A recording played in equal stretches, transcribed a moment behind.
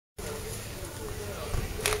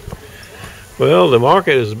Well, the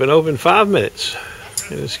market has been open 5 minutes.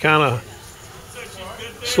 And it's kind of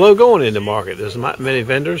slow going in the market. There's not many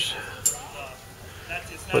vendors,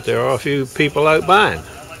 but there are a few people out buying.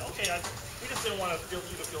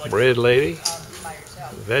 Bread lady,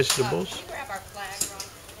 vegetables,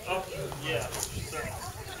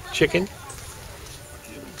 chicken,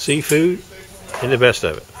 seafood, and the best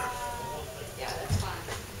of it.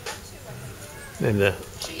 And the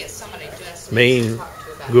main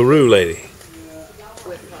guru lady,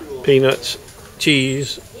 peanuts,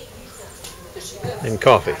 cheese, and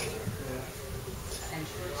coffee.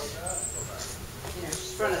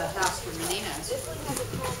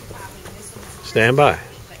 Stand by.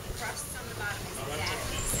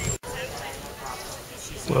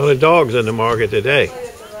 Well, the dogs in the market today.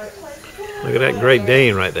 Look at that Great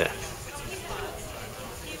Dane right there.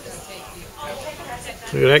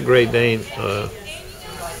 Look at that Great Dane.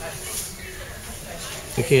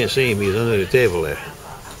 You can't see him. He's under the table there.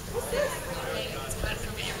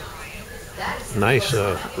 Nice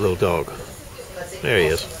little dog. There he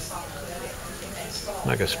is.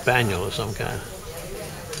 Like a spaniel of some kind.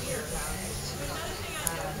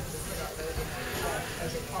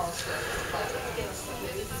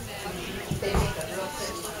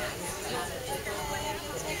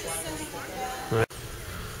 Right.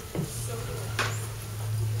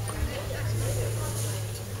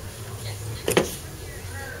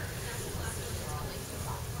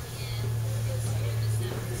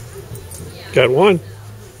 Got one.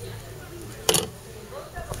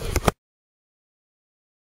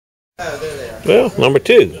 Well, number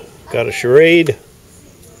 2. Got a charade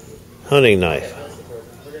hunting knife.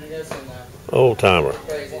 Old timer.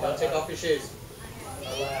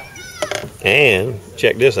 And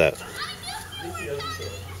check this out.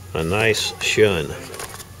 A nice Shun.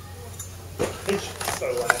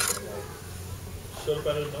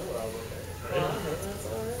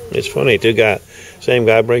 It's funny, same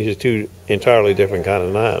guy brings you 2 entirely different kind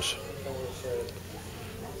of knives.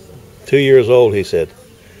 2 years old, he said.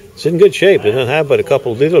 It's in good shape. It doesn't have but a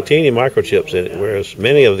couple little teeny microchips in it, whereas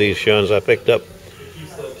many of these Shuns I picked up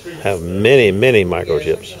have many, many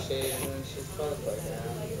microchips.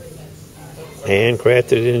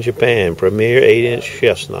 Handcrafted in Japan, premier 8-inch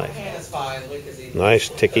chef's knife. Nice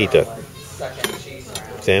Taquita.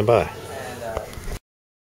 Stand by.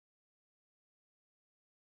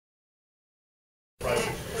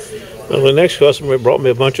 Well, the next customer brought me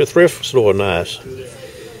a bunch of thrift store knives.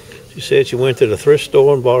 She said she went to the thrift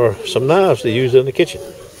store and bought her some knives to use in the kitchen.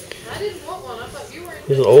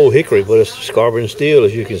 It's an old hickory, but it's carbon steel,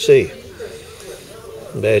 as you can see.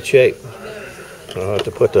 In bad shape. I'll have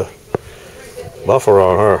to put the buffer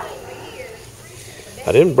on her.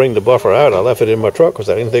 I didn't bring the buffer out. I left it in my truck because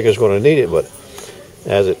I didn't think I was going to need it, but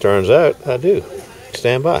as it turns out, I do.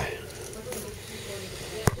 Stand by.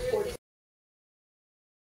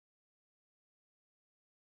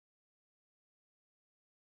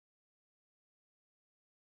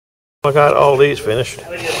 I got all these finished.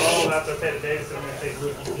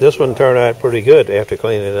 This one turned out pretty good after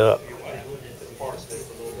cleaning it up.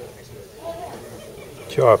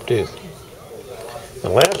 Sharp too. The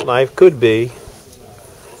last knife could be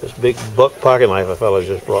this big buck pocket knife a fellow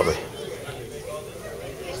just brought me.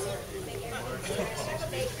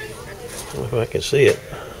 If I can see it.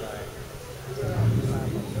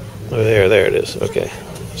 Oh, there it is. Okay.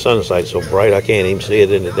 Sunsight's so bright I can't even see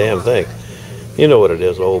it in the damn thing. You know what it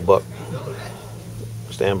is, old buck.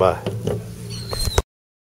 Stand by.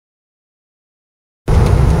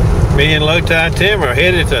 Me and Lowtide Tim are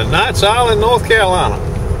headed to Knott's Island, North Carolina.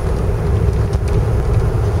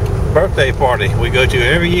 Birthday party we go to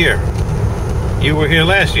every year. You were here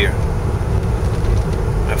last year.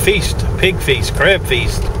 A feast, pig feast, crab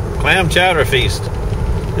feast, clam chowder feast.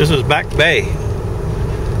 This is Back Bay.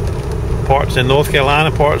 Parts in North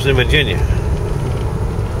Carolina, parts in Virginia.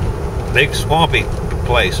 Big swampy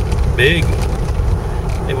place. Big.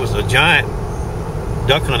 It was a giant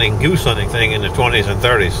duck hunting, goose hunting thing in the 20s and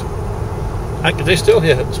 30s. They still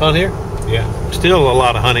hunt here? Yeah. Still a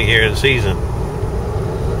lot of hunting here in season.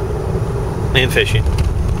 And fishing.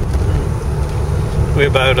 We're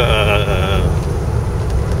about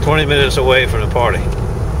 20 minutes away from the party.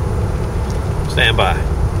 Stand by.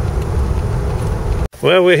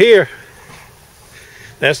 Well, we're here.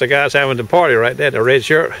 That's the guys having the party right there, the red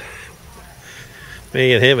shirt.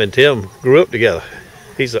 Me and him and Tim grew up together.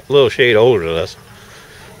 He's a little shade older than us.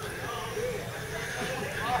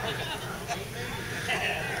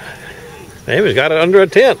 He's got it under a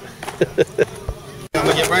tent. I'm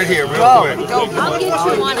gonna get right here real quick. I'll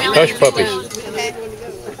get you one. Hush puppies.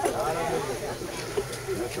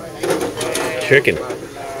 Chicken.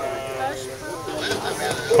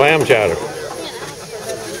 Clam chowder.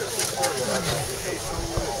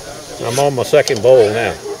 I'm on my second bowl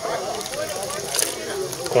now.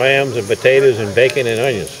 Clams and potatoes and bacon and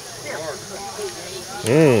onions.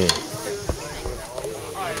 Mmm.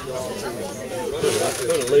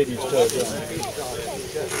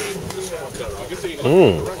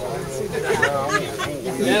 Mmm.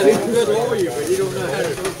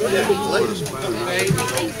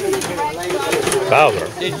 Bowser.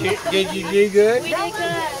 Did you do good?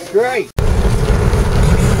 Great.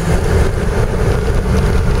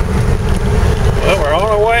 Well, we're on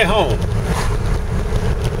our way home.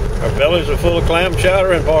 Our bellies are full of clam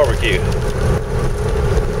chowder and barbecue.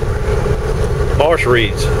 Marsh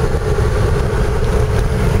reeds.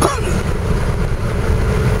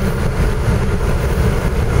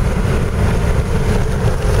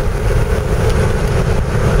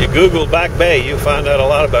 You Google Back Bay, you'll find out a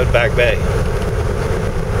lot about Back Bay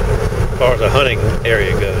as far as the hunting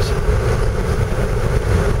area goes.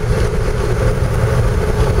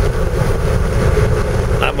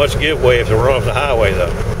 Not much giveaway if they run off the highway,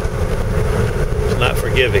 though. It's not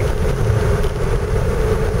forgiving.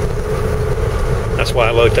 That's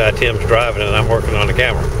why Low Tide Tim's driving and I'm working on the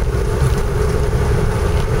camera.